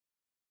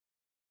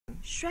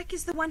Shrek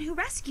is the one who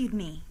rescued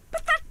me.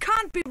 But that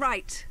can't be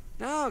right.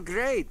 Oh,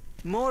 great.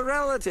 More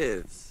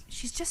relatives.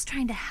 She's just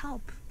trying to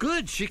help.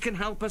 Good, she can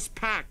help us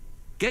pack.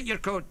 Get your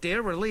coat,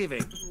 dear, we're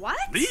leaving. What?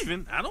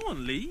 Leaving? I don't want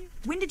to leave.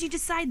 When did you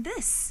decide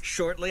this?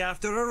 Shortly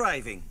after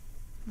arriving.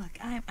 Look,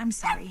 I'm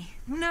sorry.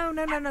 No,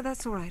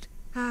 that's all right.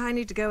 I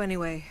need to go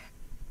anyway.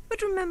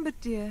 But remember,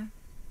 dear,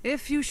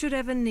 if you should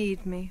ever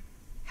need me,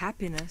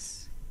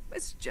 happiness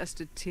is just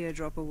a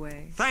teardrop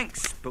away.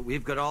 Thanks, but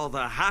we've got all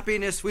the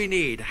happiness we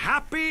need.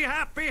 Happy,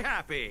 happy,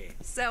 happy.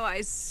 So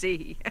I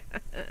see.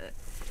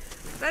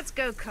 Let's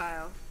go,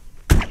 Kyle.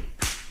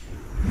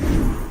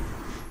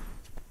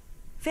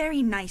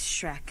 Very nice,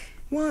 Shrek.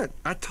 What?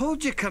 I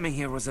told you coming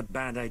here was a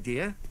bad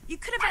idea. You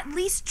could have at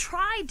least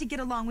tried to get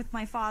along with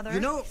my father. You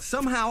know,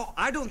 somehow,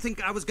 I don't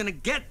think I was gonna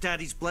get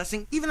Daddy's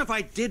blessing, even if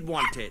I did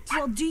want it.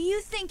 Well, do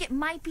you think it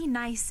might be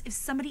nice if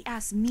somebody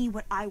asked me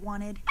what I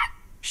wanted?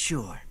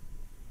 Sure.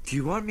 Do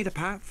you want me to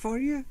pack for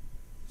you?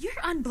 You're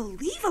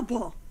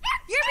unbelievable.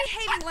 You're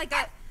behaving like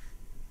a...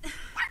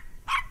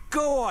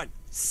 Go on,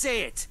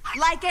 say it.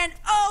 Like an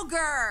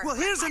ogre! Well,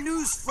 here's a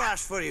news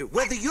flash for you.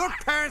 Whether your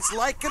parents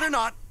like it or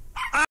not,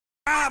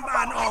 I'm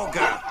an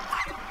ogre.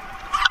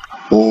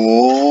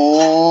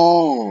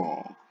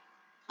 Oh.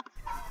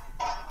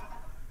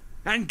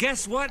 And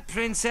guess what,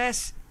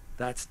 Princess?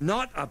 That's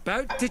not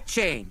about to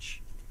change.